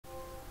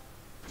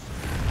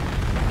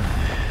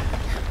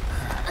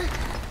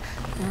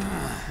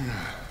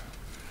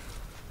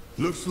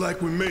Looks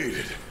like we made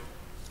it.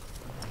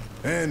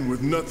 And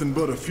with nothing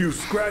but a few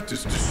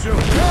scratches to show.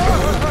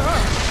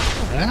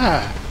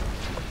 Ah.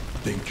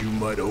 Think you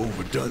might have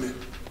overdone it?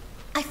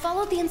 I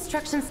followed the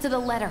instructions to the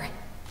letter.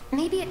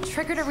 Maybe it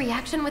triggered a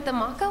reaction with the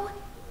Mako?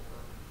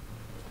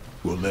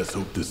 Well, let's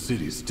hope the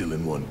city's still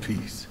in one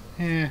piece.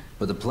 Yeah.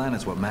 But the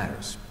planet's what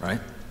matters, right?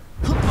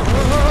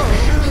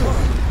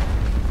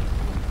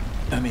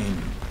 I mean,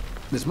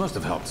 this must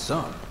have helped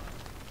some.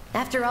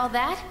 After all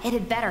that, it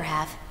had better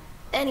have.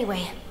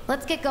 Anyway,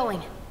 let's get going.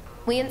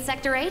 We in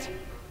Sector 8?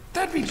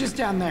 That'd be just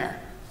down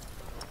there.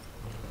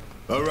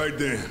 All right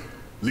then,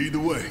 lead the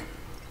way.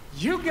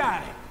 You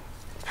got it.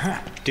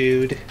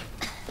 Dude.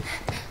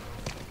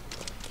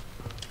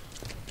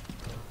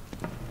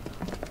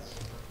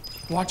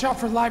 Watch out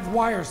for live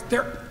wires.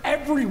 They're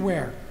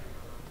everywhere.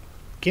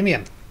 Give me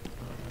him.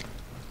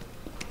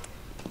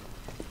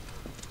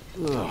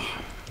 Ugh.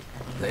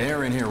 The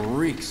air in here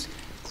reeks.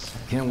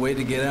 Can't wait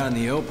to get out in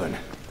the open.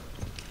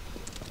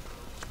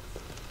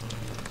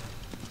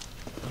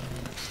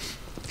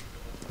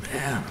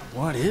 Man,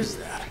 what is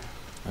that?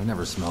 I've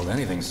never smelled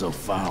anything so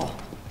foul.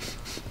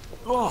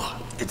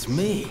 Oh, it's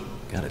me.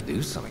 Gotta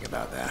do something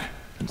about that.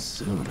 And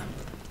soon.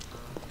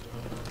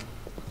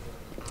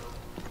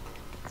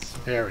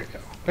 There we go.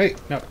 Wait,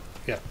 no.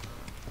 Yeah.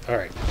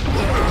 Alright.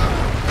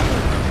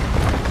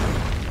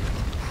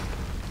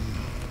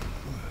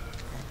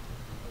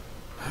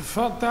 I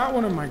felt that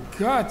one in my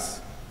guts.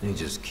 They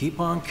just keep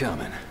on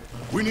coming.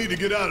 We need to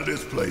get out of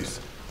this place.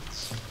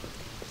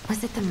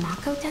 Was it the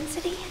Mako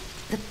density?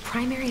 The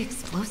primary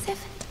explosive?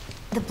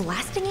 The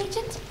blasting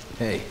agent?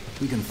 Hey,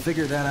 we can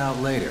figure that out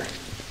later.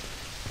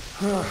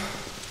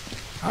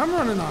 I'm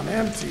running on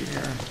empty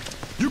here.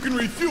 You can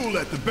refuel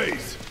at the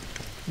base.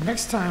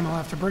 Next time I'll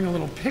have to bring a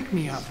little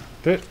pick-me-up.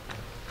 Good.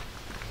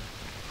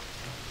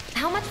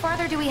 How much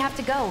farther do we have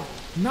to go?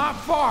 Not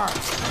far.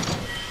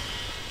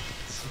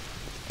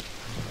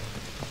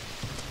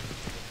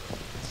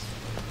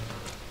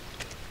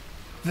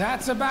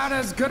 That's about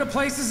as good a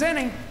place as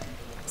any.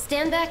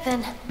 Stand back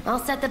then. I'll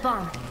set the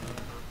bomb.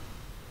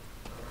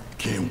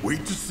 Can't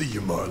wait to see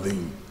you,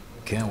 Marlene.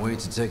 Can't wait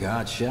to take a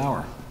hot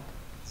shower.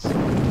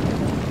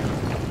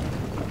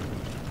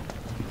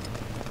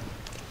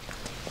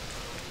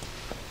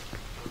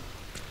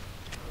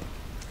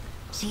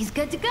 She's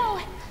good to go.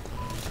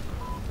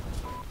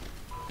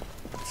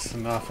 It's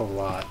an awful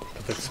lot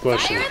of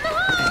explosion Fire in the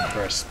hole!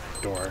 for a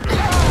door.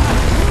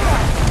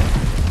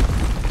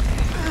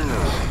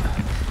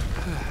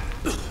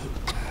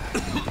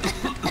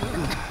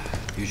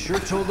 You sure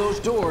told those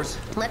doors.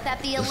 Let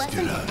that be a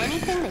lesson to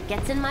anything that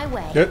gets in my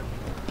way. Good.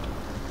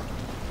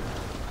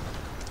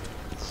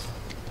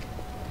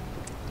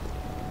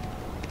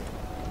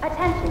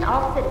 Attention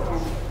all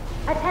citizens.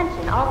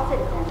 Attention all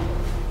citizens.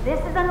 This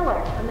is an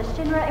alert from the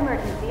Shinra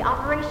Emergency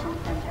Operations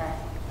Center.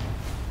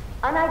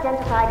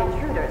 Unidentified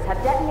intruders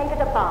have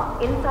detonated a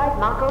bomb inside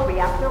Mako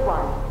Reactor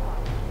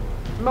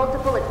 1.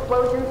 Multiple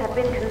explosions have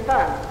been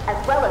confirmed,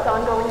 as well as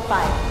ongoing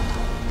fire.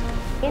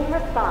 In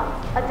response,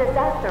 a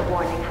disaster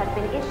warning has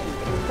been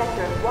issued in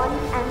Sectors 1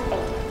 and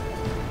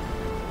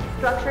 8.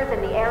 Structures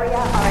in the area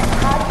are at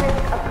high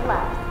risk of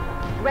collapse,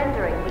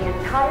 rendering the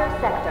entire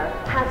sector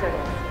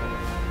hazardous.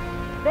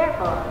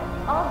 Therefore,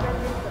 all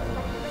residents of Sector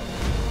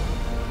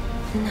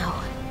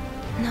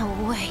 8... No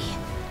way.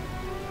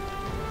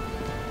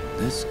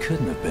 This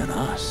couldn't have been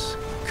us,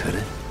 could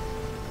it?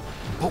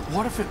 But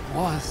what if it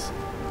was?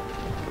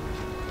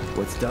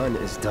 What's done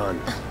is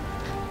done.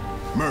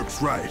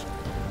 Merc's right.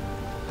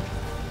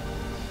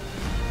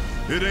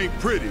 It ain't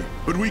pretty,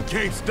 but we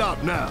can't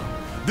stop now.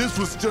 This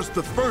was just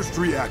the first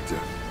reactor,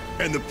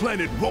 and the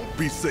planet won't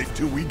be safe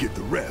till we get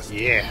the rest.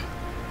 Yeah.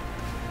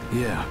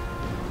 Yeah.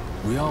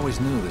 We always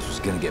knew this was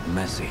gonna get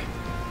messy.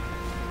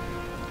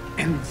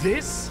 And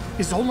this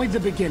is only the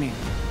beginning.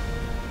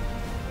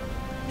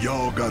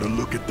 Y'all gotta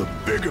look at the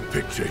bigger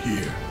picture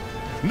here.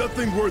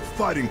 Nothing worth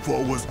fighting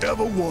for was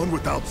ever won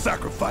without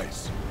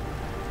sacrifice.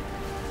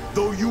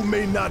 Though you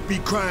may not be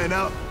crying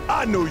out,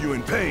 I know you're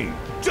in pain,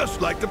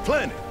 just like the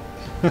planet.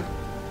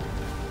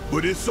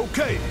 But it's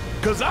okay,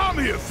 cause I'm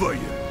here for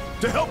you,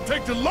 to help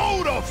take the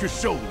load off your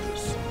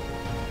shoulders.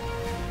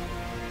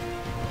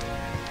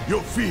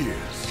 Your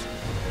fears,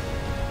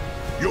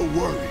 your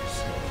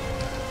worries,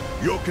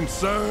 your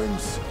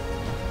concerns,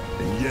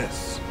 and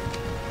yes,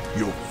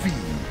 your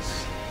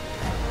fees.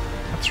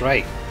 That's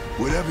right.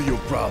 Whatever your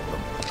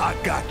problem, I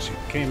got you.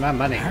 Give me my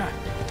money.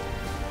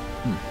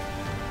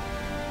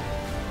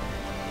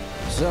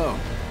 So,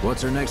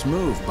 what's our next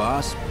move,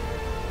 boss?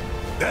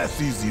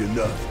 That's easy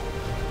enough.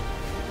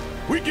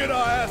 We get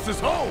our asses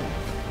home.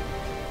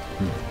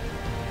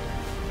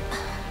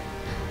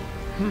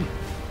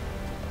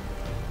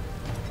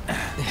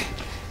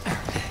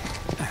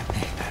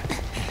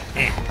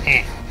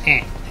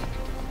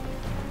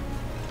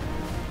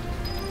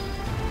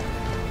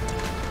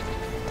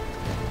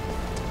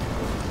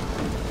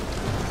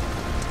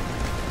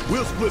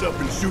 We'll split up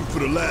and shoot for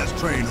the last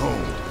train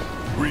home.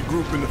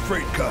 Regroup in the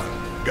freight car.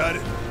 Got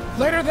it?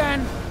 Later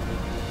then.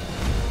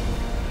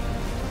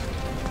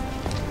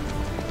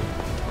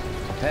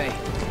 Hey.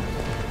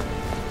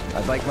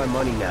 I'd like my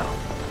money now.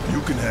 You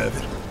can have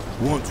it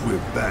once we're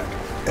back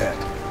at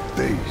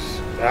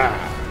base.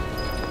 Ah.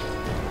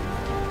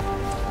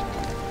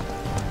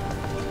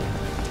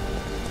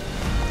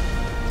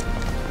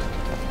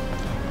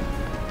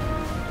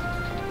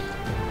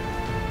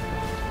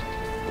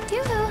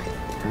 Yoo-hoo.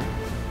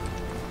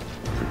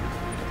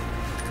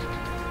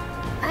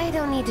 I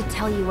don't need to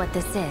tell you what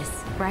this is,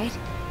 right?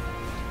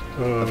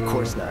 Of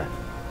course not.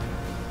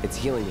 It's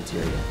healing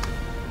material.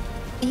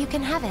 You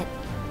can have it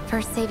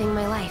for saving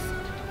my life.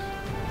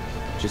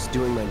 Just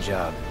doing my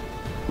job.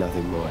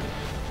 Nothing more.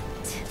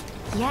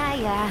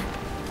 Yeah.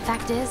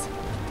 Fact is,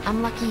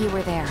 I'm lucky you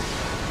were there.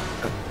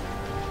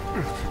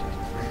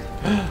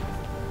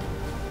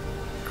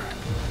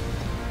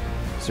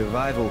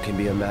 Survival can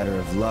be a matter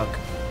of luck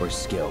or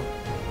skill.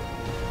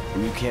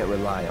 And you can't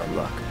rely on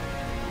luck.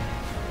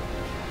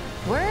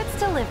 Words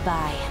to live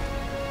by.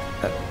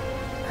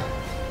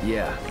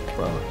 Yeah,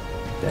 well,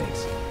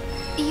 thanks.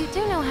 You do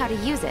know how to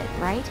use it,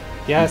 right?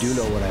 Yes. You do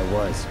know what I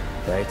was,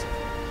 right?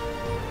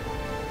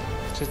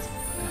 Just...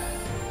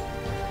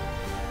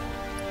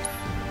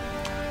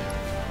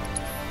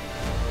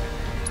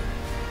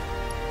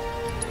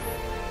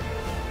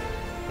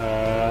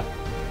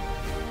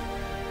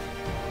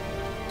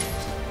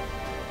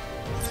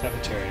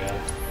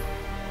 Cafeteria.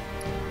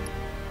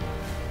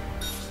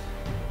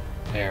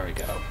 There we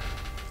go.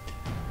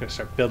 Gonna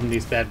start building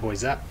these bad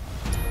boys up.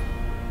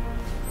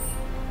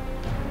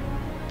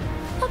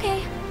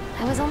 Okay,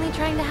 I was only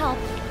trying to help.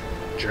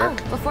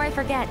 Jerk. Oh, before I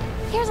forget,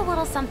 here's a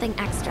little something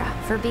extra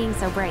for being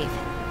so brave.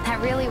 That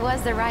really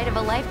was the ride of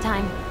a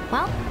lifetime.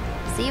 Well,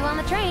 see you on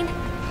the train.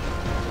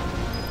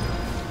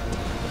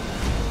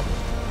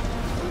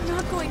 I'm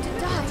not going to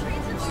die,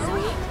 are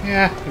we?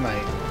 Yeah, you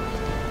might.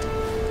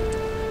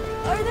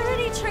 Are there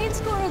any trains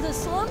going to the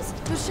slums?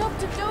 The shop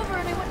tipped over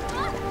and I went,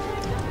 ah!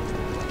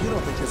 You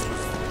don't think this was...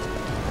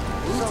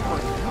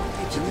 Someone help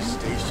me to the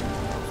station.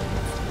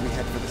 We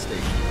head for the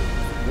station.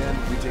 Then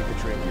we take the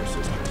train to your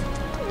sister's.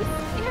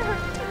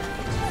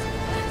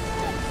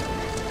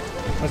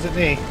 Was it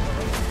me?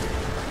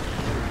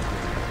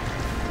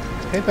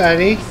 Hey,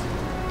 buddy.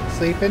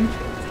 Sleeping?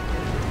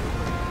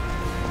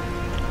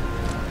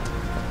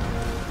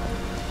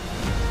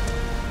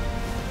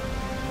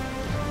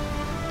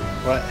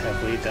 What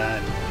have we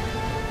done?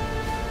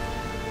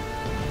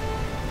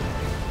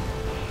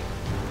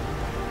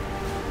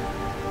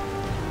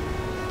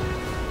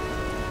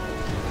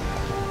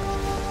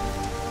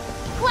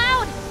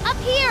 Cloud! Up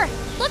here!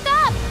 Look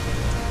up!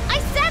 I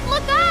said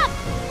look up!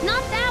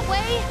 Not that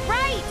way,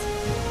 right!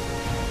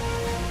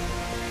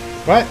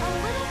 What? A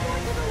little more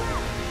to the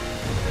left.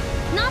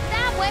 Not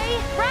that way,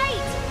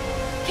 right!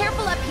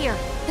 Careful up here.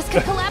 This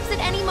could collapse at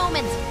any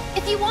moment.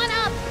 If you want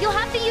up, you'll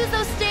have to use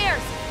those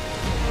stairs.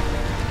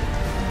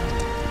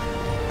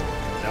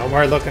 No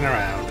more looking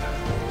around.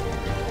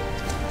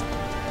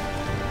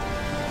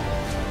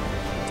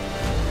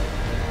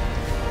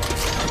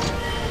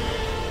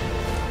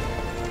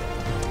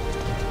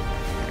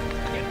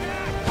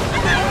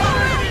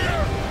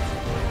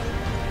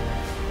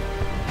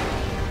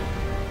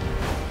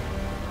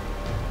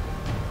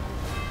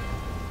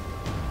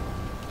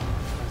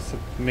 That's the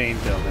main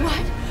building.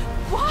 What?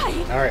 Why?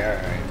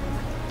 Alright.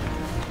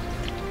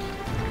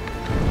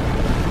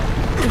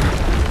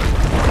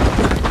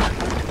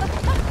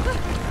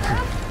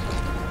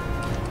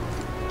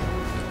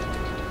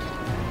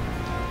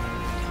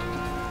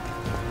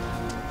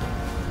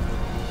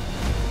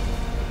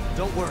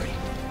 Don't worry.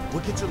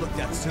 We'll get you looked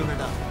at soon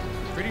enough.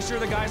 Pretty sure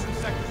the guys in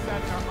Sector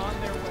 7 are on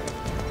their way.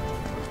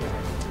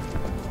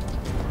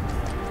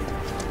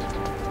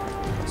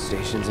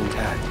 Station's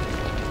intact.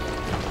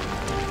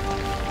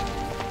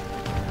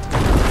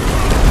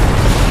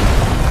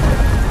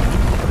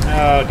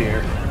 Oh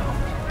dear.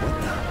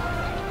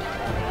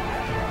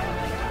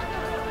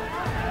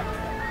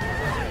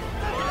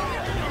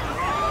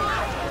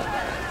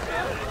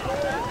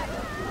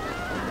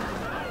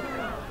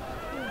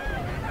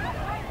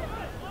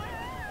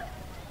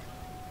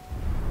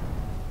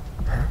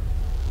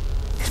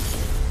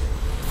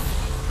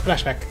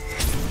 Flashback.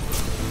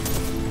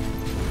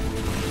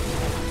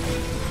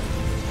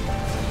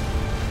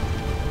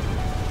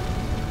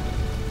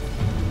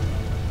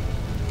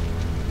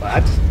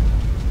 What?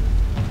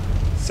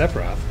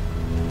 Sephiroth?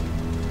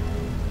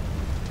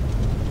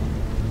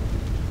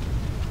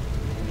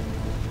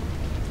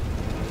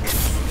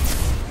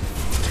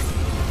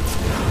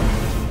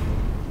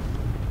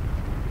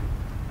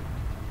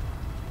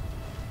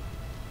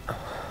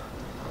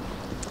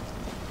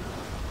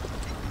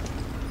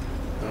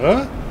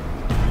 Huh?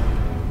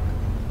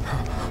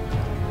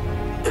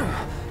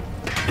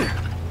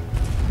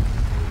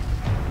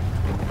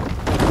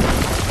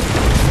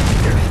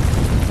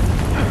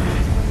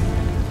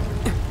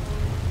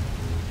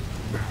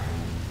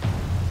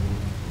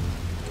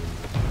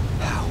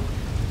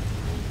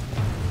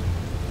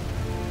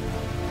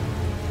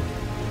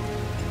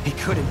 He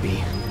couldn't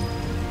be.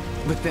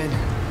 But then...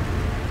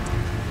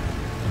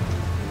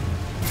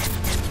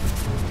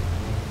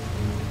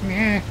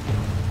 Meh.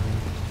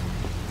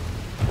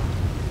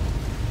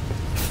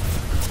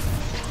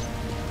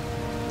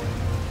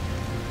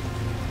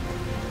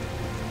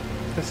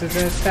 This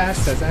is as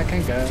fast as I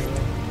can go.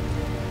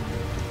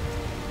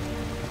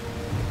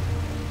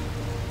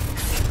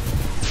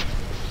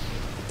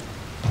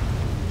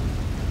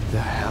 The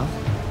hell?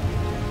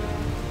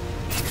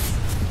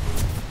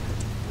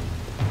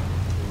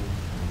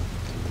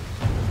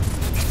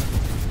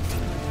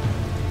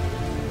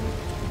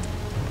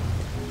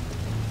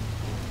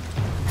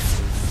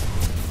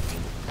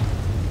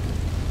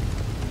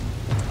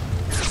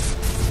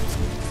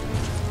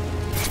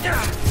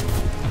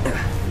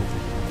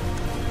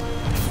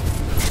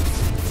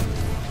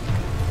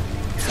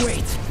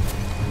 Wait.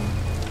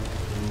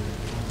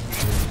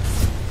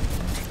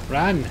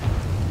 Run!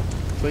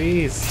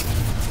 Please!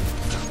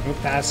 Move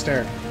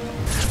faster.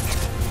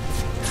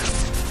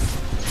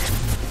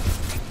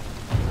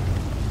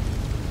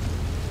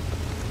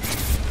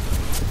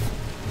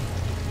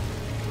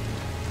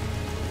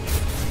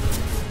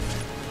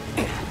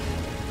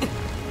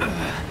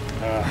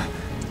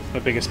 My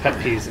biggest pet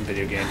peeves in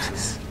video games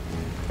is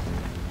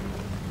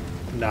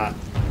not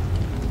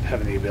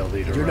having the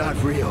ability to You're run.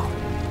 not real.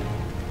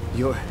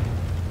 You're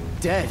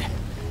dead.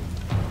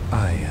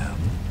 I am.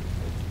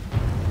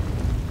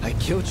 I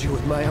killed you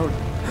with my own...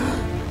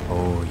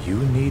 Oh, you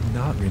need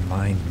not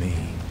remind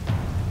me.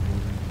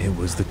 It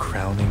was the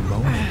crowning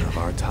moment of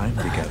our time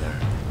together.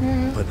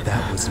 But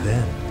that was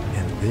then,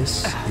 and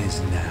this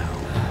is now.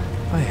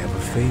 I have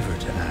a favor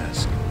to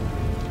ask.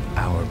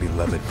 Our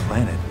beloved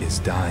planet is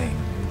dying.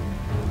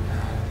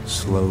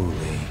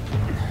 Slowly.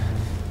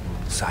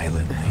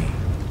 Silently.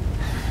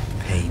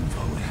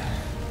 Painfully.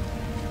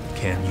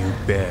 Can you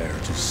bear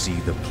to see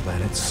the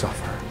planet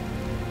suffer?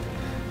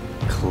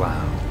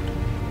 Cloud.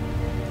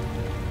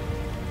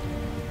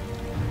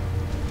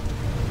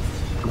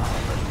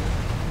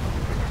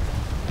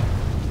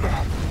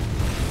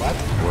 What?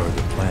 Were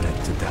the planet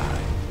to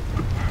die,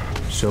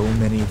 so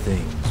many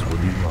things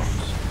would be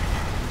lost.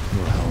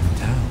 Your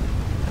hometown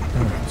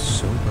burns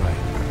so bright.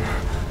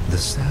 The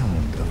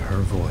sound of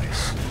her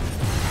voice,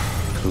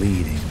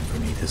 pleading for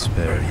me to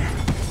spare you.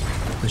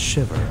 The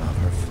shiver of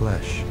her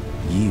flesh,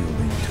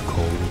 yielding to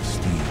cold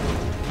steel.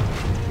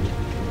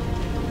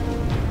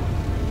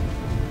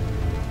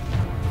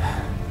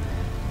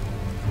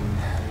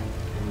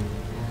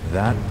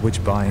 That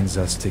which binds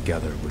us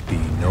together would be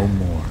no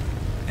more,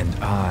 and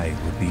I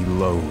would be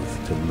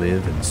loath to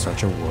live in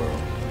such a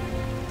world,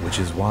 which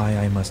is why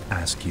I must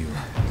ask you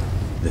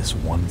this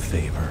one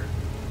favor.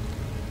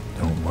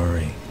 Don't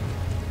worry,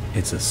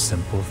 it's a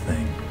simple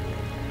thing.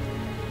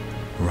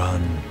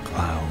 Run,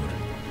 Cloud.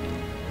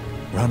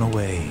 Run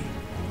away.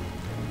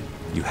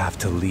 You have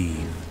to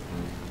leave.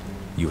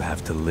 You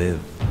have to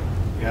live.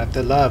 You have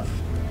to love.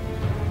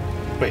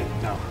 Wait,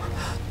 no.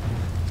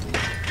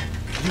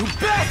 You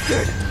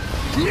bastard!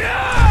 It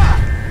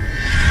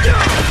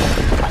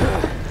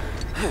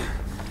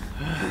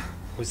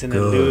was an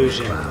Good,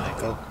 illusion, Cloud.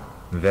 Michael.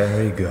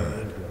 Very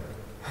good.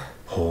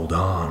 Hold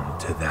on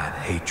to that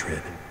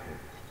hatred.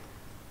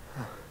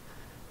 How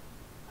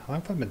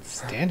long have I been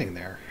standing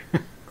there?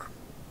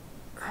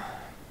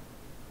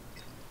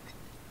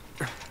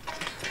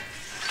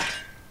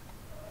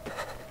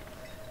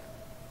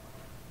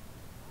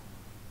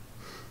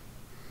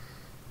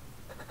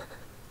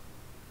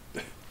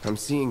 I'm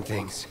seeing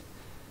things.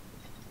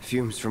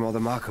 Fumes from all the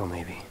Mako,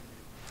 maybe.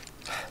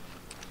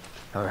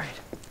 All right.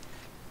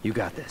 You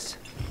got this.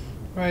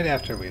 Right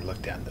after we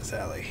look down this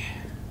alley.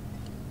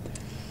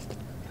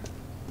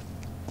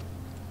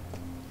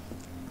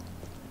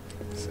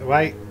 So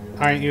why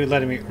aren't you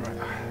letting me...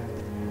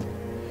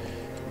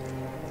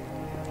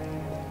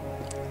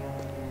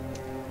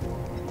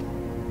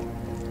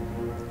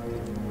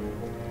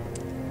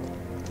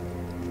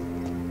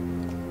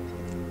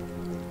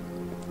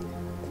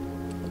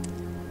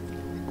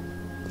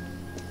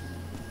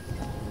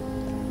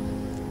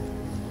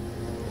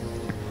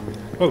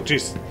 Oh,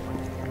 jeez.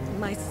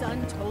 My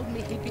son told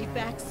me he'd be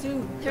back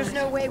soon. There's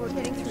no way we're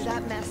getting through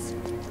that mess.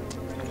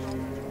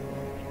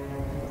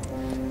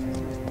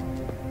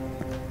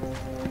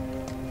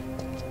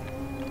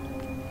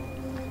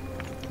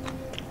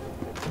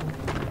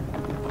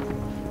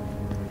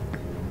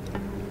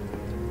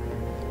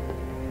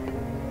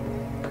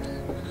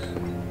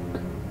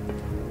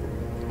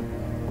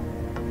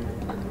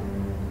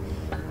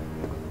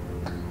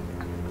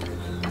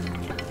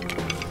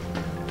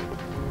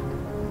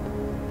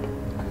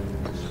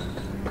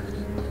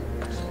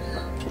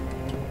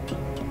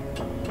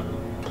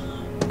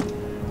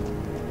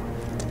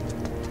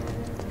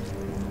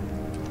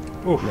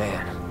 Oof.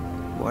 Man,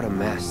 what a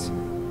mess.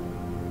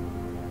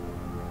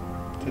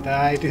 Did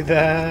I do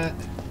that?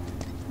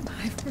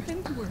 My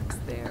friend works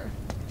there.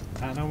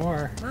 Not no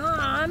more.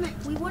 Mom,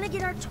 we want to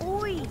get our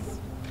toys.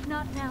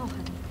 Not now,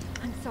 honey.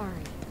 I'm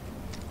sorry.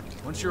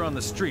 Once you're on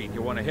the street,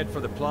 you'll want to head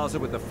for the plaza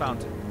with the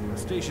fountain. The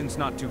station's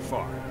not too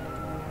far.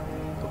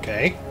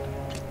 Okay.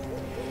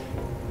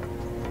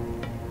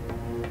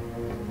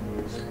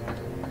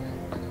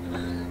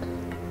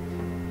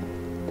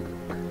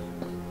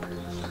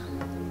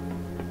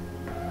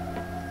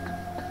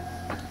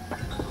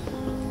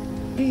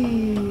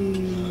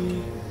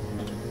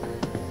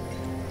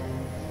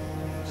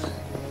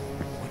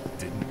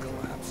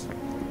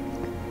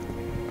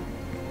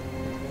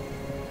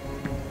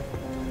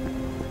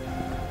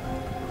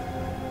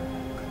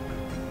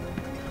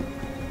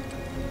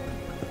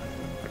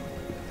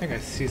 think I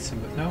see some.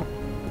 No.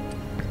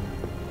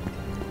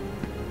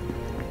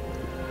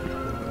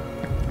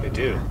 They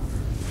do.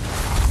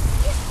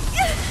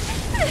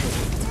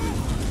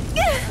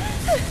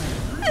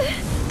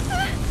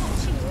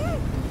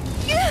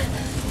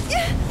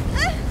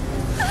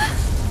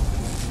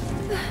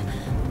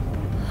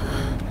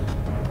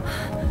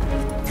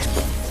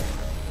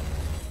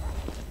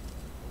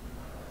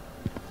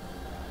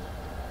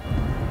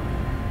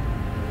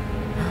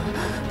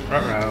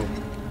 Uh-oh.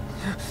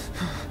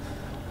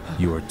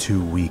 You are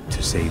too weak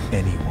to save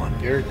anyone.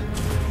 You're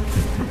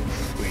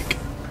weak.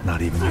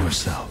 Not even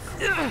yourself.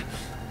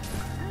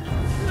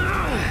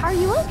 Are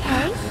you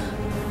okay?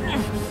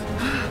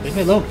 Leave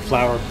me alone,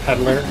 flower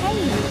peddler.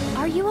 Hey,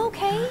 are you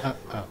okay?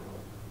 Oh.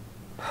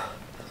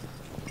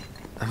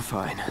 I'm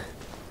fine.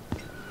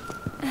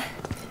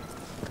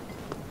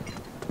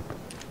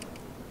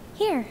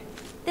 Here,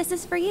 this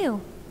is for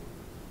you.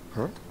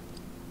 Huh?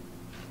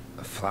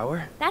 A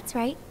flower? That's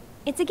right.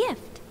 It's a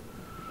gift.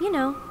 You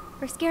know,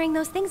 for scaring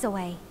those things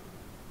away.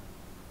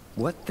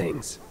 What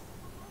things?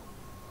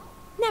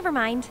 Never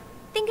mind.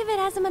 Think of it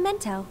as a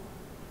memento.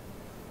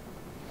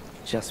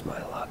 Just my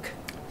luck.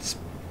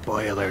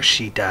 Spoiler,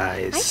 she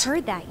dies. I've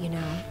heard that, you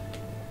know.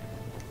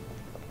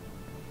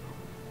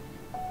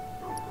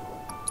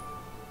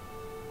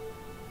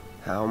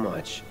 How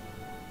much?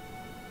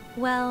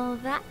 Well,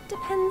 that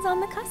depends on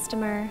the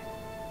customer.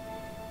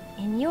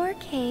 In your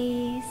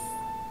case...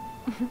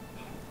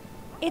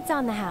 it's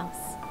on the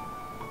house.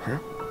 Huh?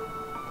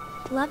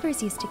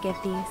 Lovers used to give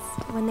these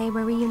when they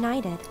were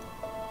reunited.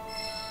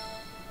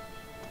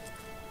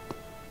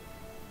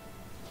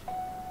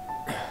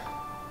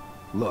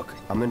 Look,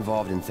 I'm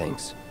involved in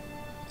things.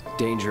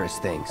 Dangerous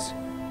things.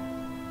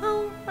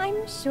 Oh,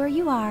 I'm sure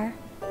you are.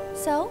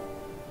 So?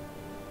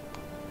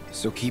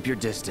 So keep your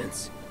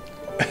distance.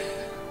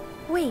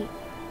 Wait,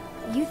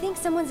 you think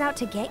someone's out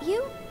to get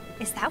you?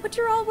 Is that what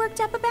you're all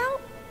worked up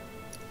about?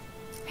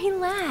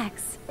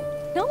 Relax.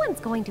 No one's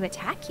going to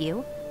attack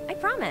you. I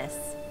promise.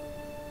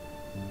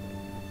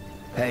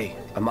 Hey,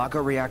 a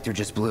Mako reactor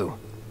just blew.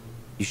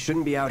 You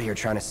shouldn't be out here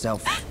trying to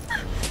self...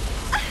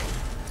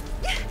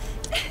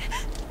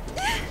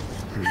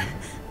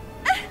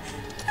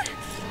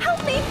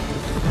 Help me!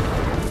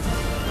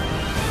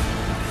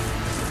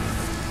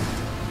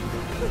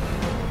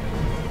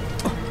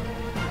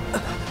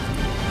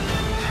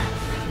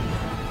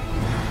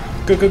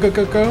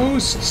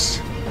 Ghosts!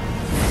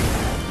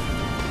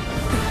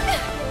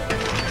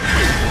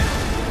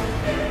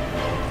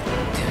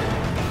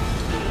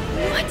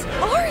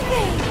 What are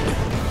they?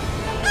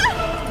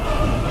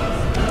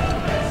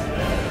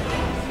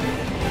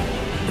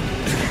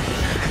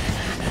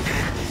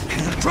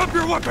 Drop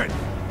your weapon!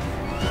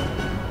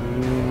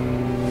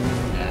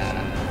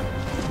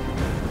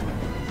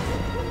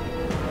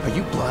 Are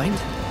you blind?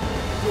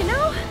 You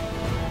know,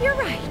 you're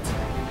right.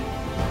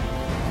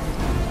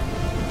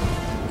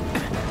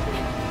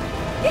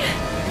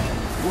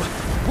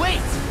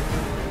 Wait!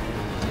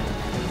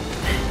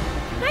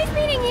 Nice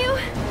meeting you.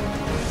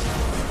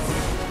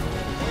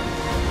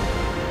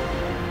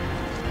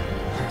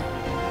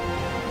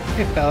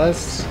 Hey,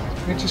 fellas.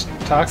 Can we just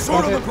talk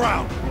Sword about on it? the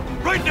ground!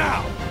 Right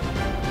now!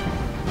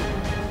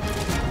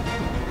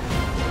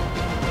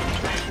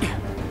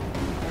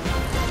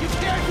 You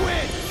can't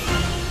win!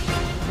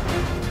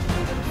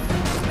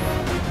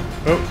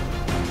 Oh.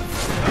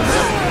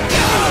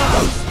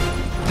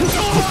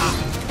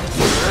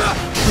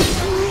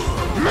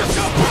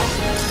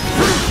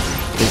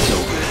 It's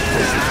over.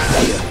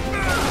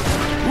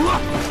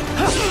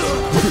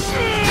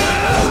 See ya.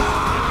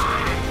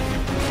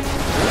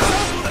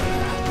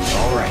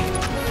 All right.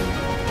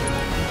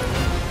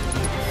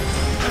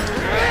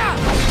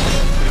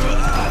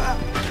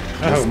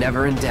 Oh.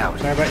 Never in doubt.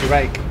 Sorry about your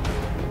bike.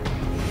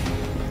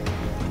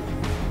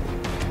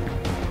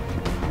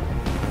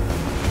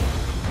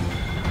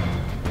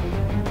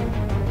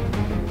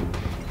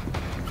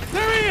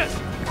 There he is!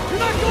 You're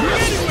not going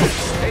anywhere!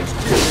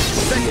 HQ,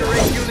 Sector 8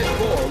 Unit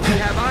 4, we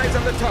have eyes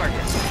on the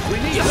target. We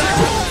need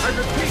backup. I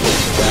repeat,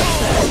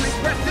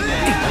 requesting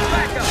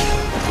backup.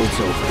 It's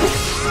over.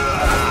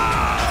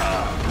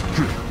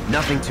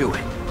 Nothing to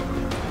it.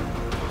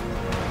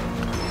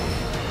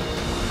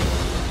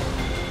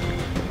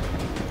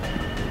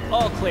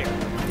 All clear.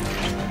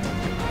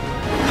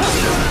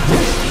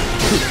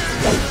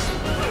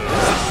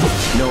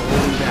 No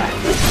holding back.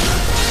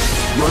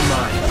 You're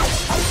mine.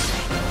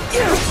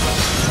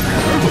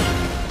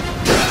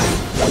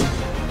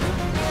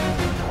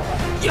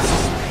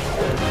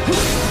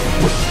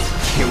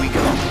 Here we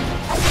go.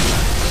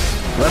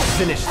 Let's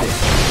finish this.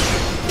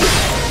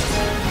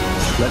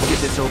 Let's get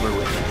this over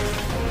with.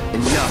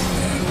 Enough.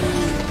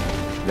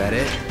 That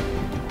it?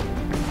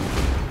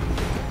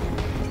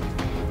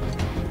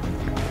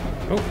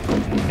 Oh,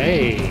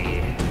 hey.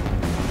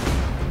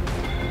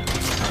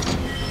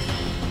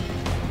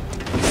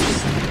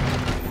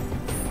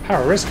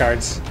 Power wrist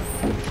guards.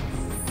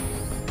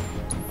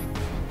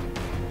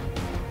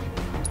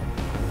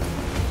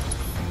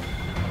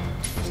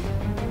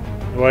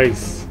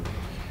 Nice.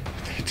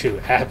 They do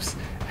have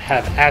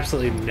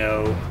absolutely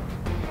no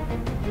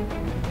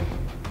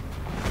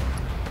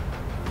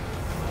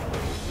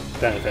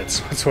benefits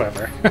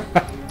whatsoever.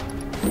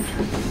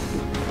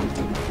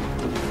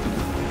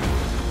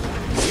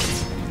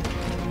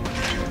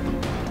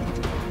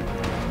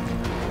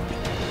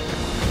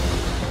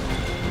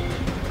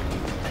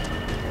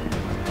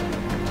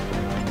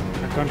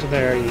 Not going to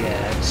there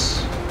yet.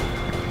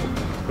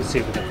 Let's see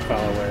if we can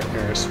follow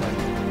her swim.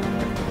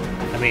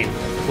 I mean,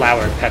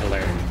 flower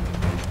peddler.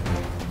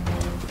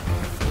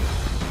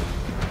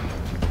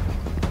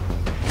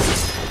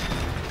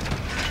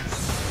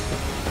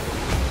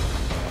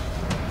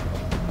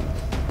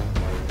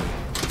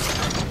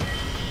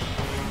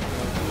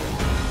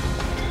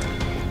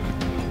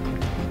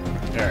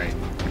 Alright.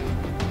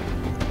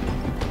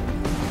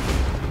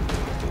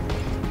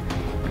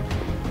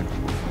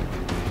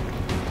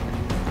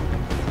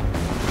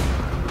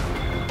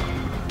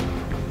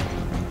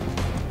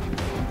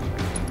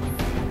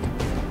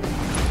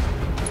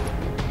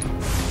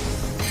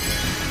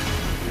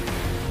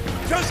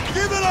 Just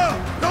give it up!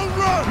 Don't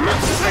run!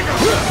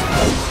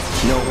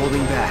 No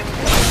holding back.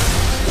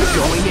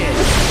 Going in.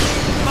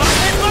 My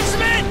head looks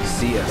mid!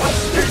 See ya.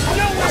 There's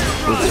nowhere to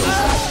run!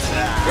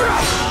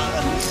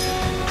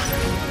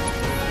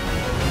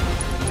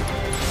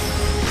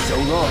 So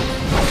long.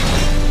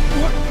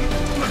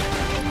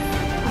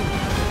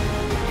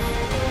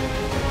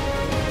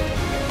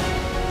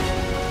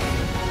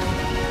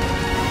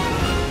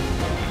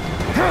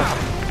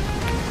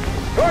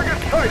 Target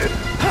sighted!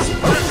 I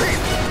repeat!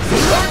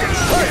 Target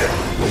sighted!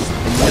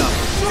 Enough.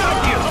 Stop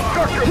you!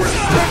 Structure was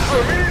sent for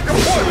immediate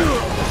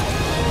deployment!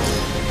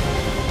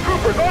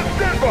 Troopers on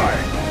standby!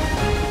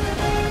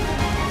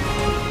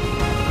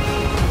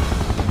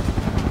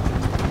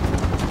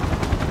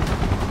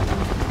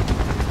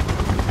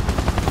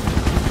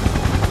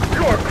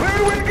 You are clear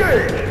to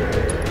engage!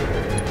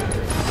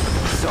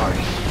 Sorry.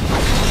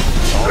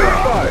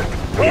 V5!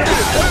 Target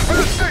is headed for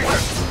the station!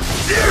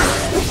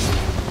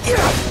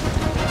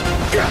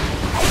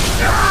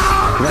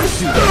 Let's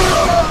do this.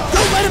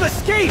 Don't let him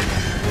escape!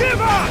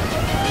 Give up!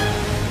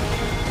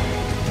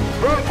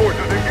 Ground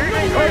forces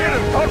engaging target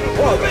in Totten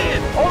Plaza.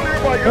 All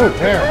nearby units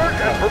there. converge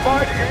and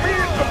provide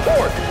immediate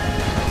support.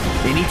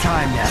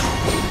 Anytime now.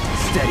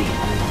 Steady.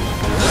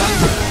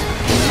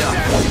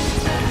 Enough.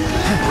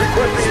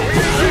 Requesting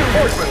immediate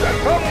reinforcements at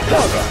Totten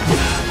Plaza.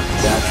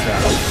 That's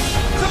that.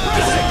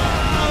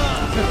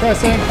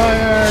 Suppressing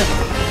fire!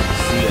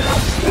 See ya.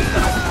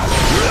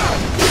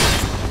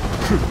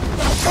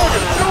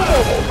 Target still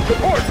mobile.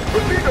 Support.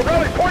 Proceed to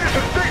rally point at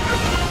the station.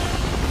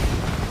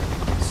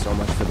 So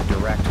much for the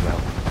direct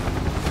route.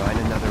 Find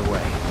another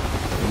way.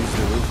 Use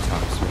the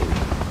rooftops, maybe.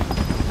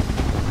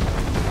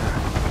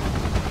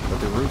 But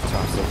the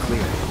rooftops look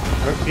clear.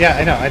 Yeah,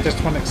 I know. I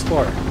just want to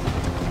explore.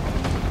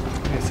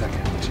 Give me a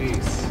second.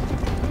 Jeez.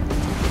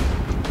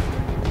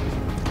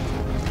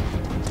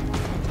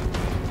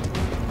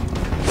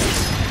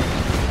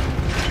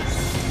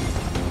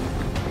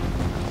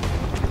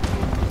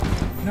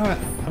 You know what?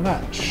 I'm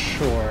not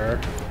sure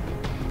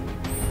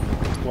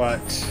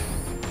what...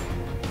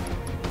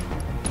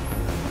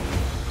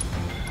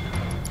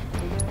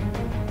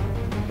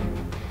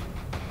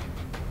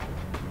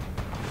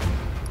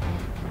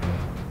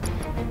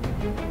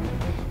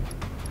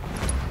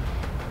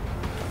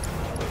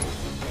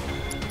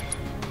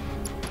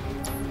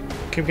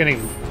 keep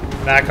getting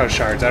Mako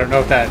shards. I don't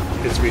know if that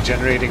is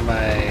regenerating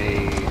my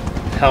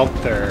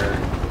health or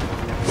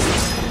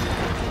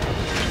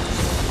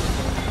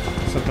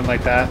something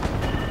like that.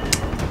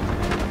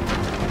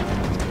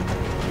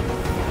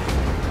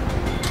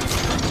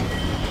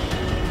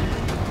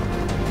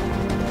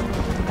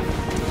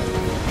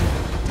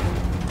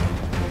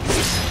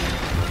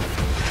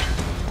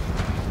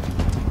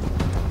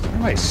 Where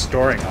am I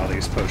storing all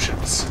these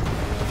potions?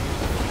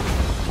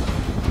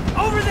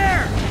 Over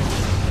there!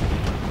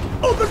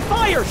 Open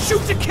fire!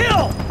 Shoot to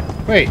kill!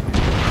 Wait.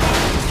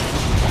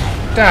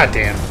 God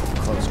damn.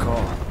 Close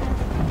call.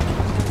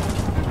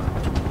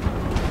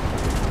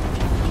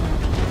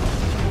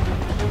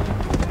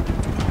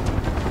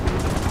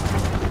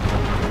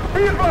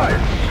 Be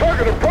advised!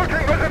 Target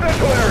approaching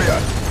residential area!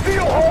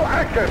 Seal all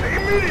access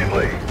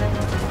immediately!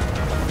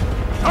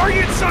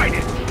 Target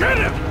sighted! Get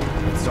him!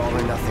 It's all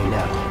or nothing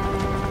now.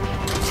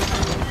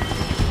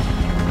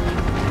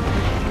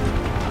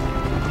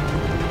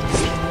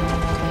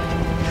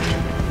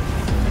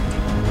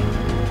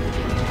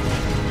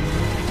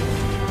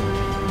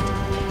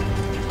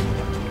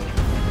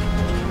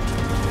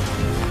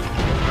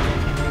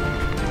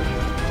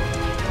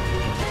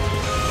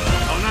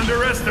 Don't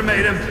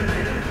underestimate him!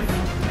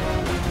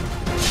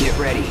 Get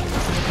ready.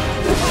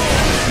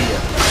 See ya.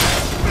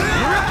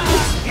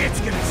 It's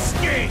gonna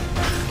sting!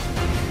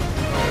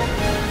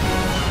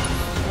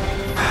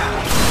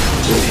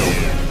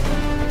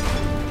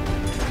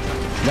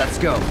 Let's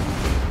go.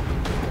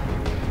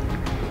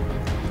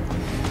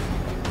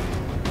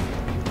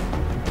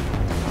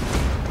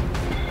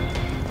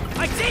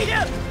 I see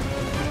him!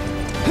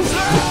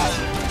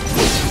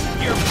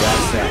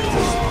 That's that.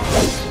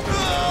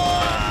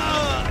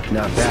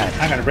 Not bad.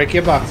 I'm gonna break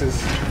your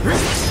boxes.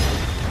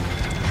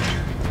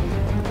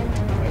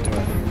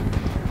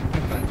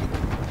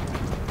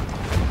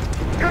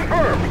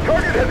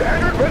 Target has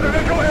entered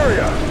residential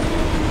area.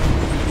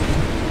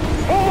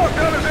 Full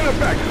lockdown is in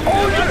effect.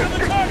 All units.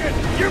 The target.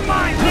 You're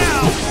mine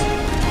now.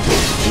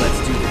 Let's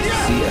do this.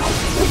 See ya.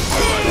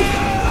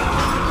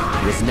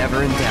 Was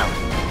never in doubt.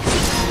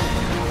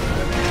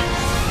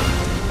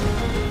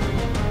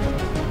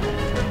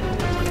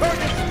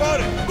 Target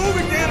spotted.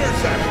 Moving to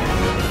intercept.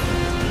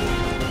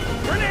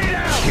 Grenade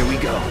out. Here we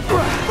go.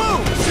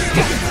 Boom.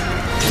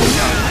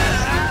 No.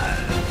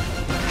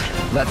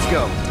 Let's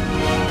go.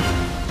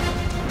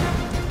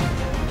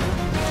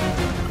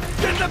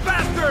 Get the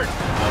bastard.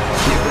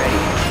 Get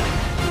ready.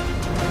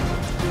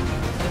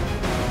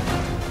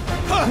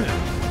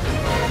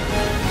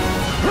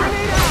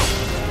 Grenade out.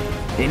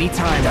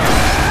 Anytime.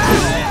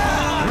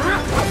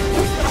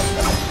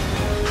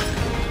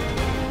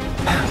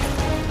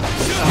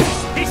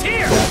 He's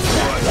here.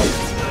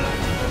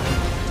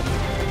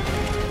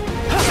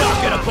 Not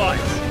gonna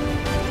budge.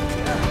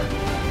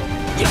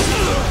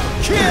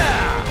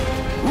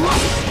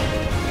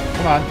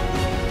 Come on.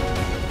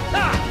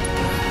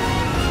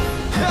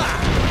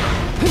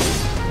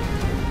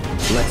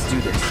 Let's do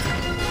this.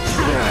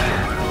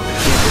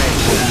 Get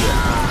ready.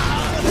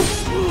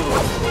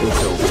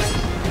 It's over.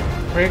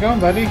 Where you going,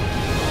 buddy?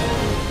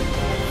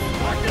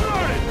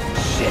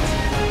 Shit.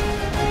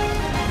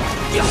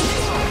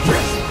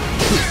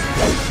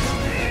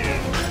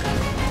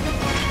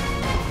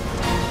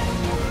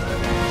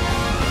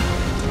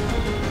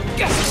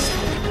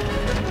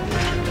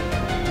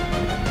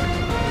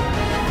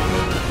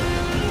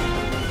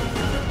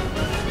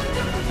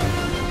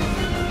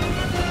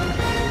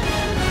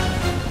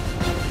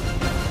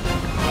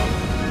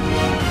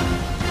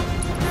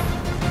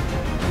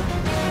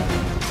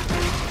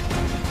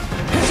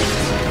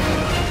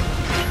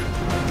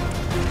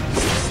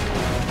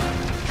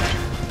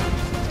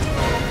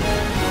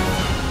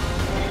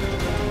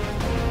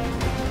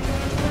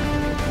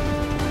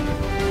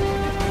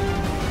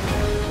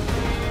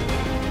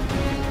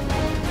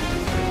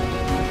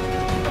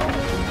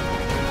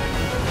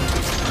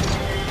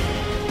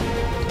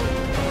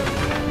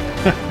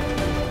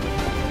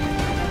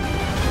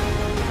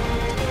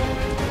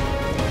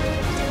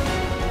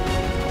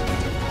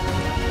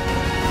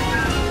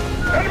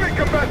 Enemy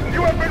combatants,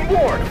 you have been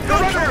warned.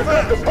 Surrender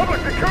yourself to public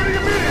security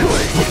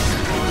immediately.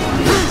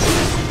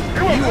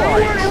 You have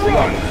nowhere to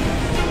run.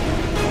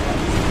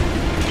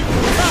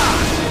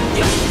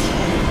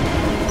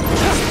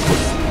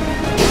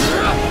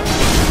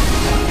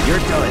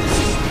 You're done.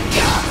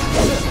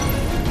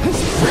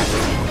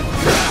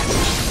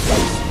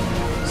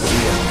 See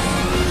ya.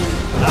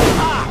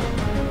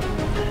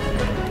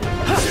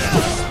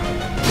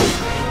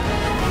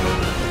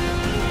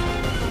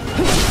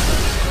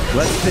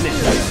 Let's finish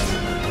this.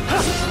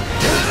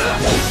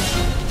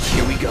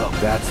 Here we go.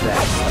 That's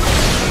that.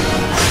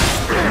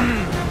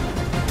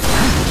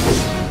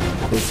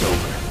 It's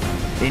over.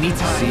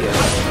 Anytime. See ya.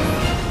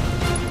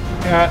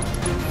 Yeah.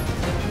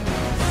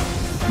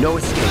 No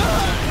escape.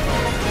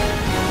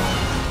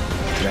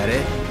 That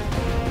it?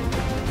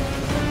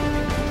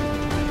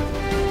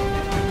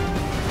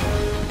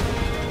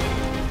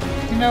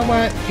 You know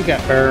what? You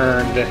got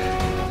burned.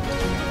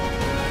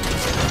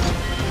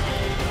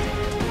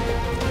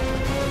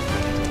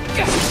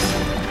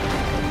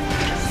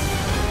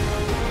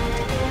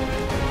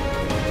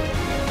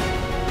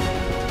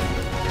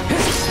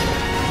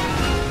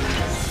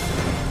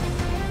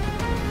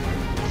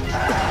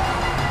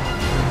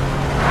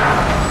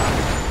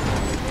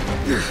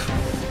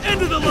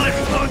 End of the life,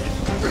 punk.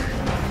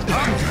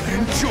 I'm gonna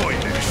enjoy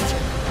this.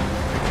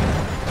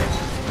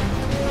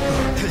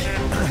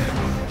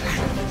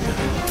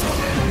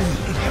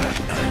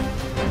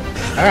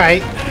 All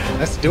right,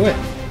 let's do it.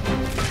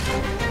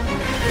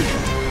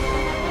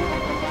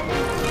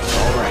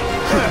 All right.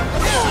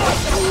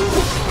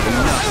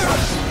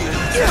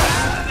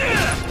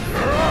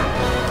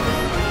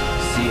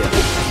 See ya.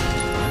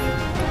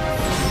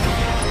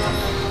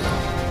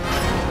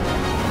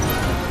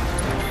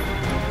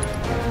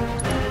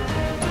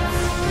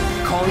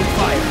 Calling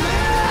fire.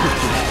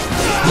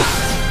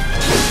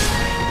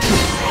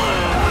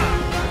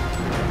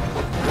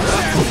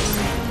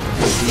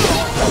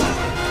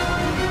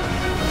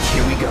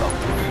 Here we go.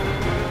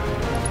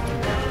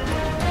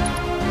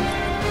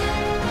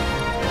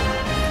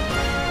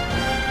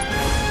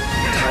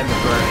 Time to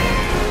burn.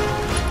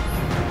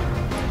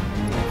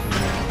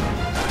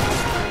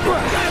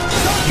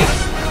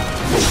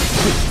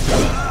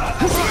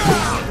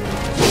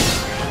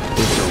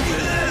 It's over.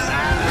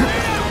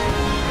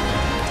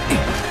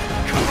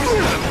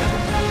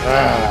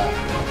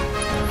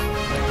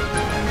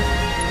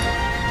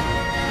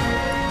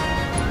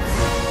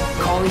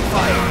 Calling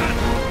fire.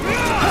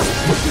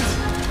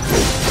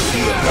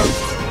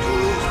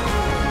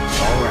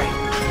 All right.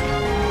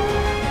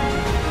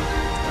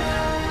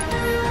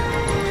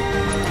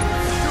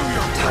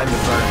 Time to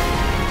burn.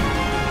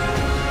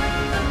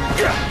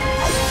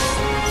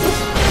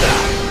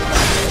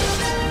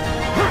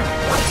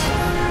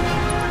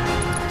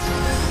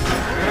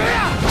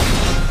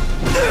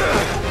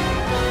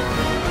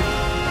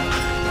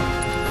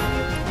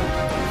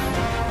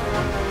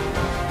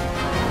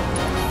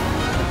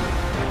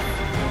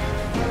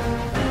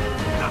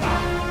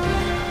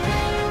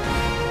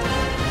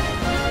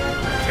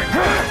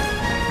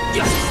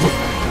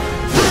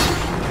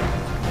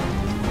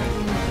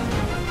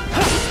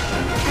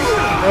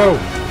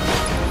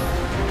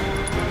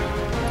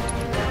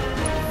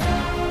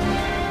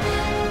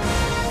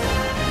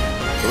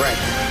 Right.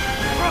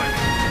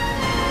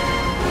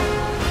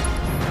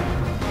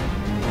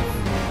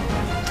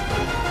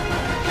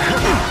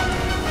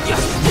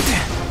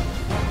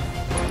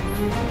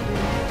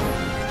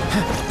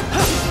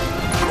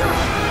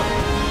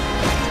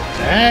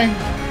 Dang.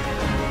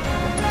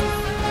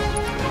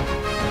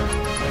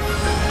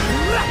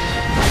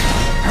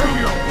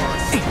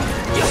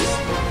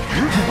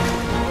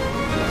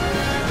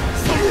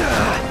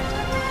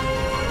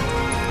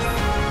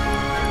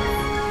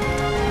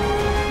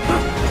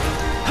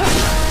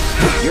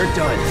 You're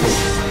done.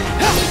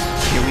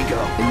 Here we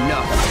go.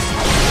 Enough.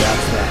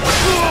 That's that.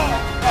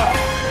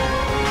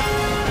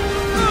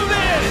 Move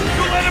in!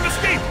 Don't let him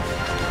escape!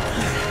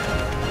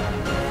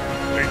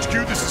 HQ,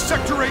 this is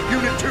Sector 8,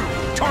 Unit 2.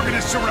 Target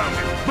is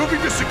surrounded.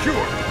 Moving to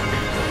secure.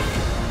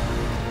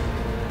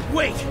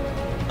 Wait!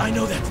 I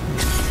know that.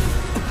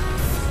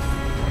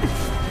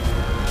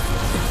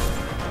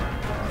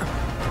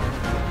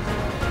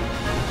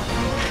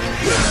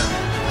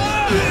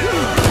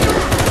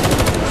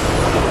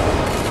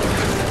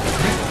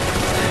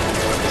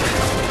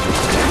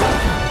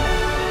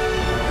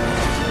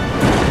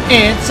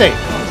 And safe.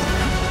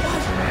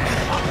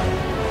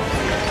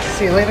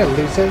 See you later,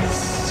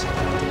 losers.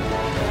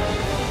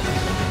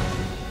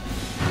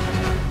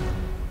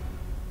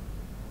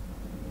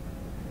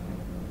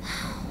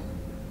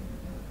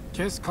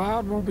 Guess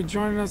Cloud won't be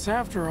joining us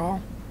after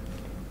all.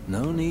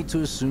 No need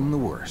to assume the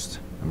worst.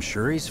 I'm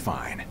sure he's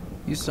fine.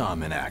 You saw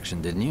him in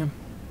action, didn't you?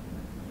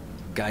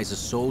 Guy's a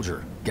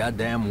soldier.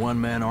 Goddamn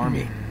one-man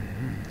army.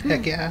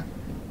 Heck yeah.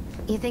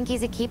 You think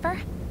he's a keeper?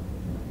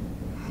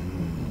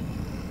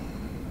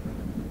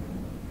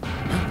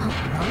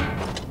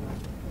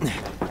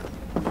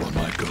 On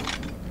my go.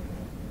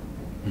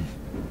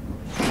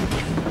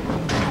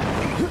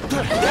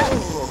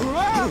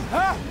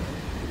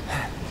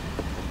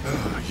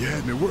 You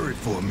had me worried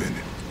for a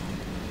minute.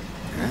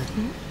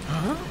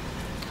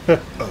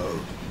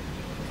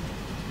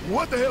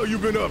 What the hell you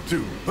been up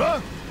to,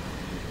 huh?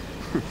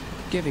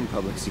 Giving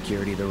public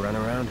security the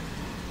runaround.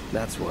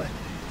 That's what.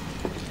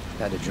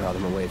 Had to draw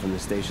them away from the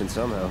station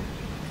somehow.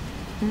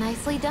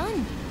 Nicely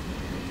done.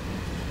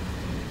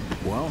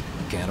 Well,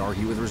 can't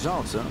argue with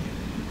results, huh?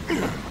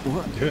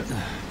 What?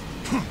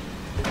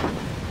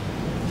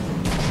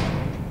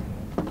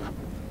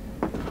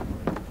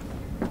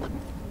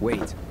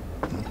 Wait.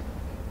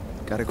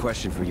 Got a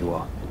question for you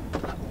all.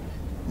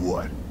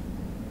 What?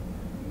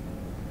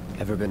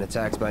 Ever been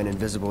attacked by an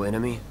invisible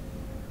enemy?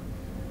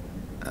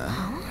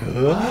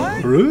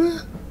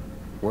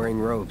 Wearing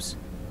robes.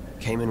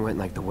 Came and went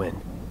like the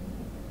wind.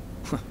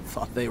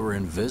 Thought they were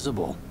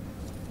invisible.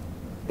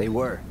 They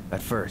were,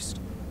 at first.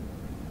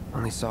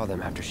 Only saw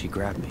them after she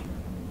grabbed me.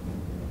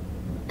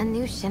 A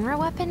new Shinra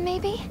weapon,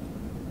 maybe?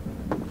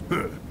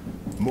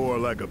 More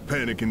like a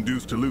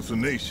panic-induced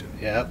hallucination.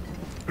 Yep.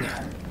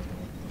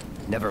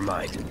 Never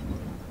mind.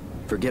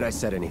 Forget I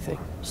said anything.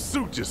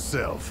 Suit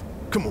yourself.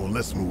 Come on,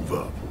 let's move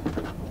up.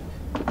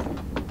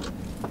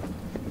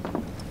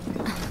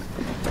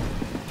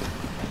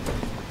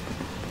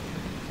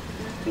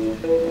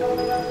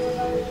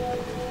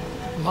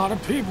 A lot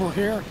of people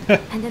here.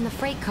 And in the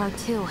freight car,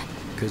 too.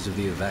 Because of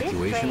the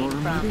evacuation order,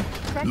 maybe?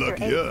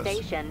 Lucky us.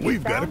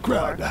 We've got a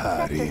crowd to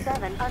hide in.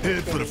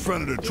 Head for the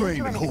front of the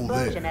train and hold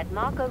there. At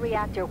Mako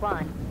Reactor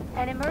 1.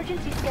 An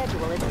emergency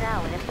schedule is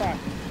now in effect.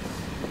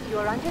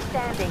 Your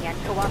understanding and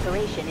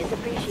cooperation is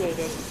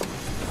appreciated.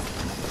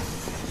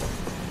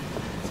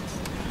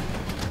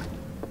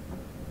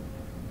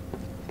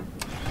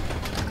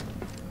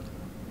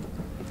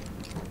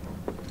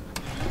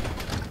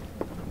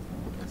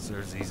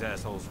 Serves these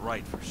assholes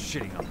right for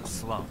shitting on the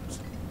slums.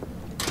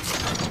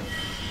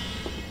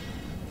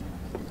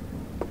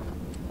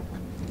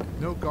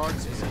 No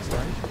guards visits,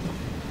 right?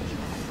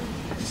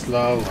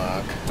 Slow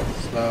walk.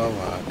 Slow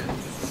walk.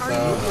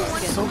 Slow walk.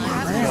 Slow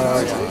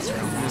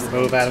walk.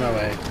 Move out of my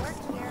way.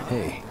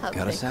 Hey,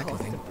 got a second?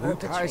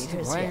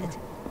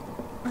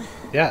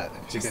 Yeah.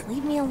 Just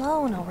leave me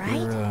alone, all right?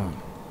 You're,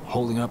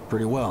 holding up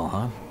pretty well,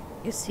 huh?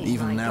 You see,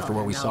 Even after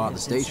what we saw at the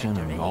station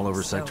and all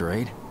over Sector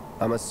 8?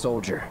 I'm a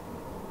soldier.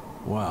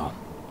 Wow.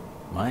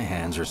 My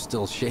hands are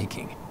still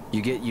shaking.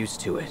 You get used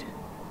to it.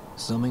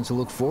 Something to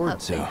look forward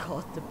to.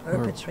 caught the Or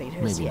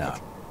perpetrators maybe yet.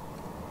 not.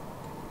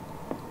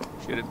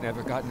 Should have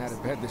never gotten out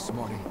of bed this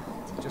morning.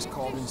 Just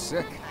called in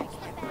sick.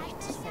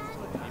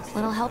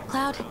 Little help,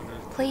 Cloud?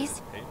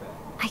 Please?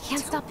 I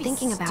can't stop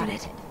thinking about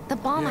it. The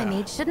bomb I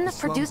made shouldn't have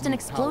produced an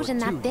explosion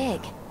that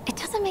big. It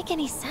doesn't make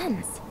any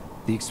sense.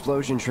 The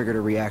explosion triggered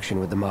a reaction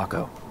with the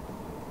Mako.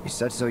 You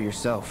said so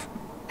yourself.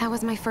 That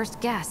was my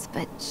first guess,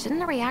 but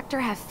shouldn't a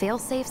reactor have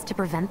fail-safes to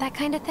prevent that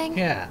kind of thing?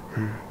 Yeah.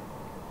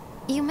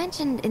 You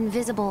mentioned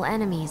invisible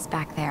enemies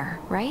back there,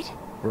 right?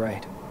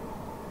 Right.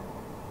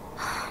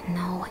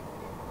 No.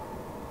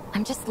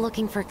 I'm just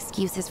looking for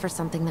excuses for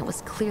something that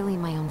was clearly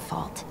my own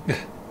fault.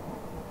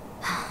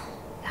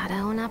 Gotta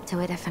own up to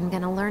it if I'm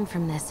gonna learn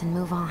from this and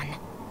move on.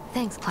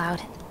 Thanks,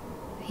 Cloud.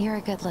 You're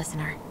a good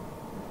listener.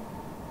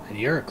 And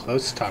you're a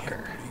close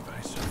talker.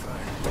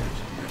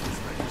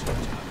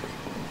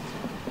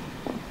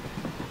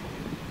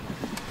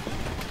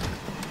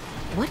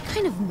 What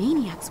kind of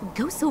maniacs would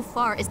go so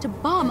far as to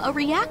bomb a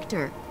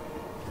reactor?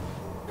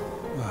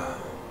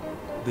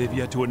 They've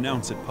yet to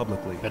announce it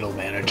publicly. Middle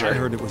manager. I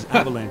heard it was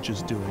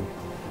Avalanche's doing.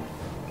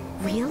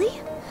 Really?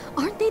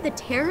 Aren't they the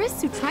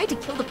terrorists who tried to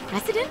kill the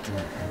president? Is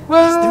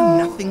there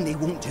nothing they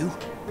won't do?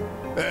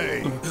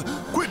 Hey,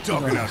 quit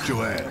talking out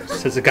your ass.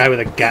 Says a guy with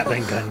a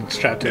Gatling gun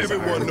strapped to his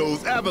arm. Everyone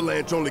knows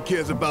Avalanche only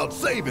cares about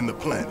saving the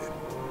planet.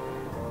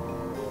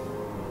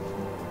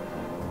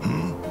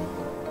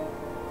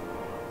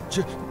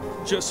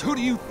 Just who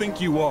do you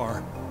think you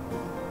are?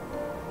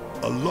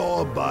 A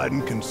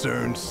law-abiding,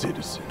 concerned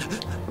citizen.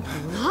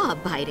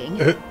 Law-abiding?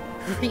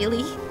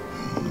 Really?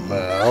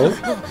 Well...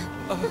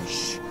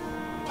 Shh.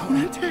 Don't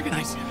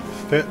antagonize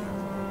him.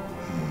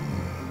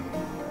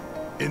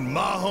 In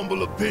my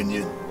humble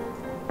opinion,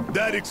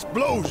 that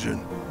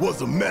explosion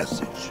was a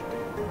message.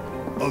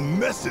 A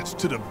message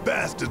to the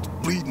bastards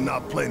bleeding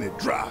our planet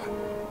dry.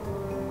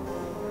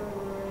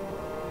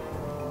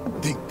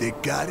 Think they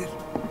got it?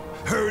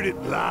 Heard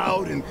it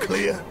loud and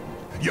clear?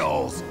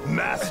 Y'all's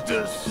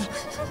masters?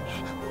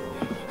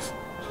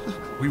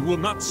 We will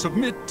not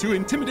submit to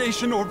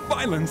intimidation or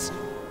violence,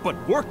 but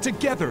work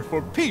together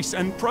for peace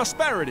and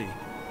prosperity.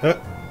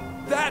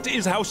 That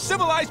is how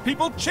civilized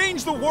people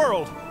change the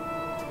world.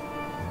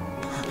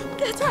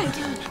 That's right.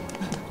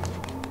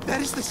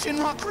 That is the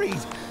Shinra Creed.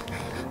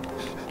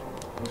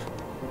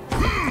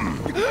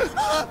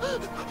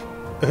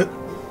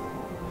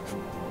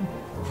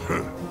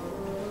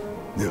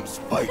 Them's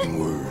fighting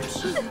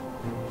words.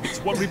 It's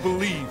what we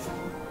believe.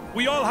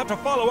 We all have to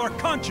follow our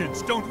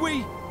conscience, don't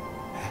we?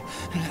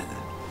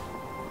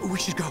 We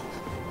should go.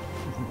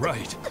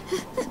 Right.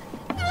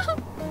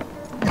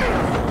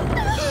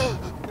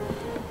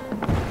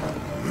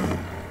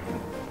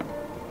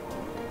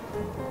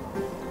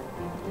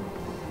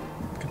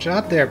 Good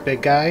job there,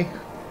 big guy.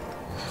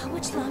 How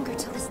much longer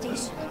till the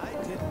station? I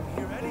didn't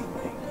hear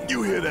anything.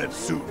 You hear that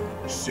suit?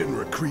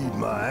 Shinra Creed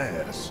my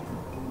ass.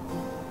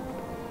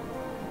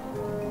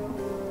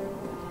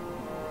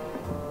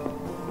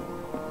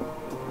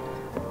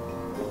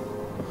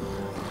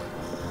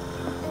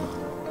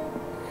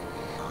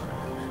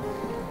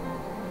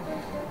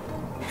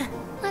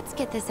 Let's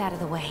get this out of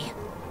the way.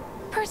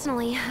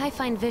 Personally, I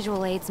find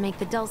visual aids make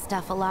the dull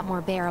stuff a lot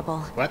more bearable.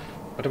 What?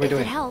 What are we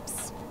doing? If it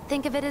helps,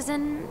 think of it as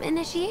an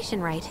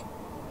initiation rite.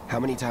 How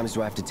many times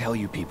do I have to tell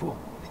you people?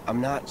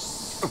 I'm not...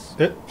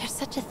 There's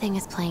such a thing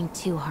as playing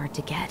too hard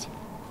to get.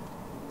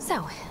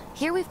 So,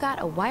 here we've got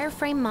a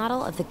wireframe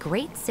model of the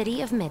great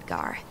city of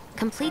Midgar,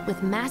 complete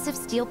with massive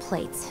steel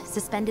plates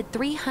suspended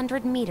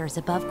 300 meters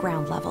above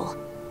ground level.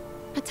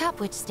 Atop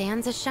which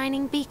stands a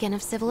shining beacon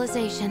of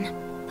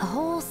civilization. The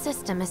whole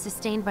system is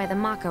sustained by the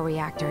Mako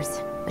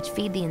reactors, which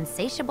feed the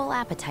insatiable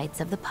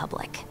appetites of the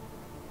public.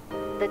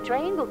 The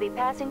train will be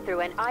passing through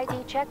an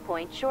ID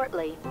checkpoint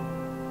shortly.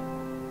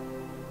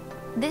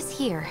 This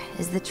here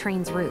is the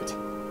train's route.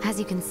 As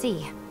you can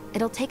see,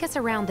 it'll take us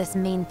around this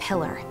main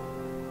pillar.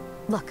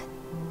 Look,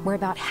 we're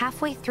about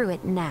halfway through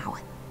it now.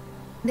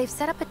 They've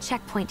set up a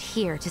checkpoint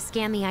here to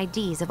scan the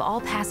IDs of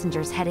all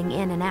passengers heading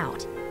in and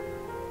out.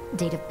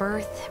 Date of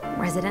birth,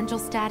 residential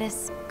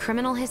status,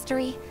 criminal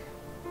history,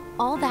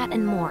 all that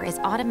and more is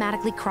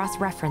automatically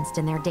cross-referenced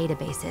in their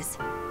databases.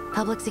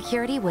 Public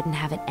security wouldn't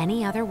have it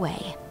any other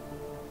way.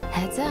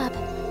 Heads up.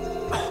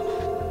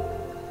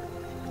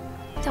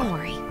 Don't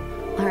worry,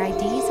 our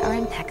IDs are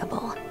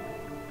impeccable.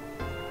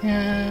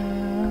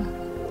 Yeah.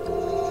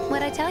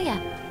 What'd I tell ya?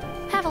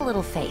 Have a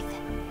little faith.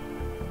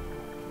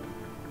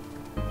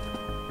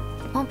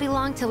 Won't be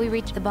long till we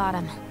reach the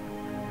bottom.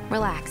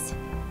 Relax.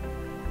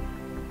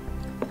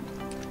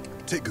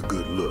 Take a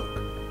good look.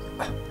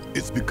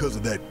 It's because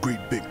of that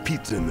great big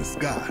pizza in the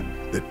sky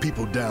that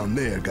people down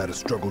there gotta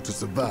struggle to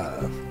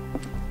survive.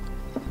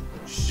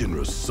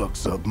 Shinra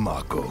sucks up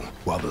Mako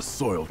while the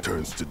soil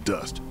turns to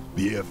dust,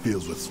 the air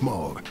fills with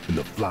smog, and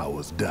the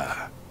flowers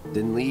die.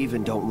 Then leave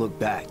and don't look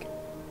back.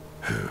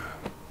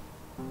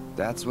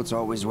 That's what's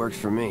always worked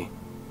for me.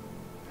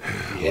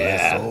 Well,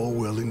 that's all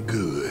well and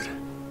good.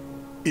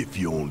 If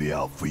you're only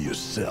out for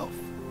yourself.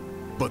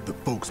 But the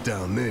folks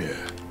down there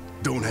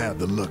don't have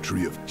the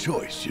luxury of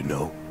choice, you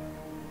know?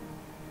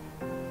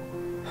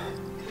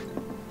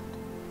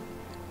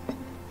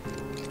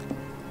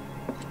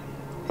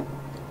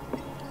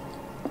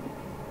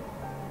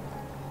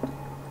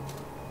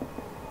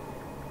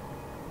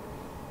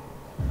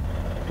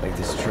 Like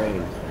this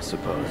train, I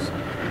suppose.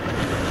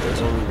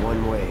 There's only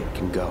one way it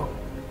can go.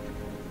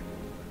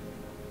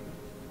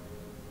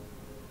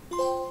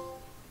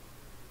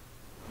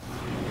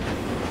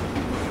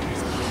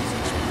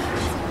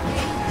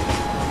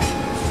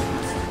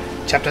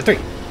 Chapter 3.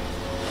 Hey!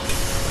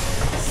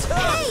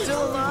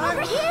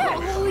 Over here!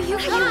 Oh, you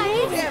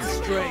guys!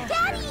 Straight.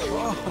 Daddy!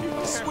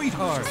 Oh,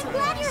 sweetheart. I'm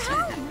glad you're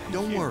home.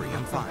 Don't worry,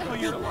 I'm fine.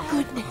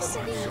 Goodness.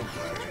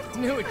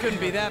 Knew it couldn't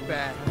be that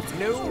bad.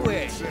 No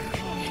way.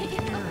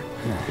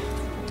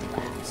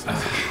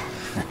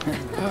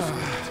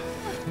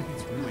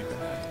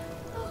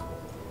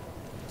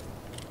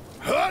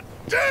 Hut!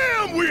 God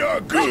damn, we are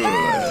good!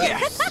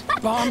 Yes!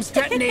 Bombs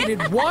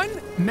detonated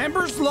 1,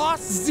 members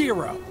lost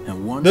 0.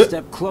 And one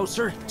step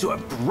closer to a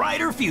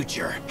brighter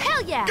future.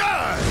 Hell yeah!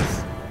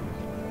 Guys!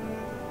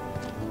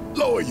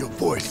 Lower your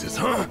voices,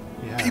 huh?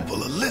 Yeah. People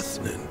are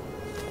listening.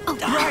 Oh,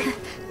 right.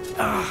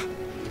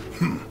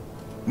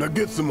 Now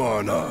get some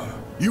R&R.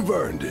 You've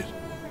earned it.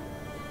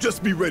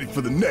 Just be ready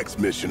for the next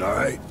mission, all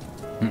right?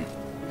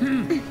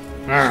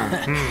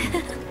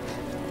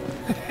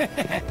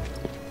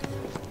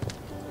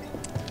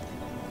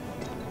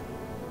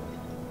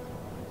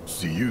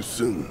 See you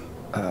soon.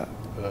 At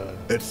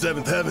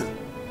 7th Heaven.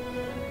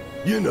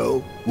 You know,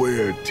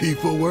 where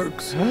Tifa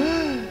works.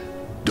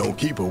 Don't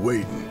keep her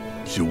waiting.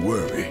 She'll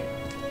worry.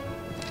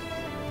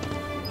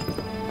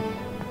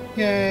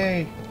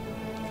 Yay!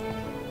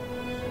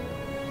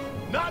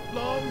 Not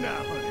long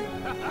now, honey.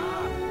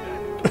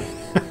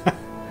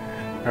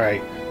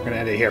 Alright, we're gonna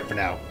end it here for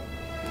now.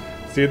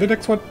 See you in the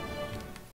next one.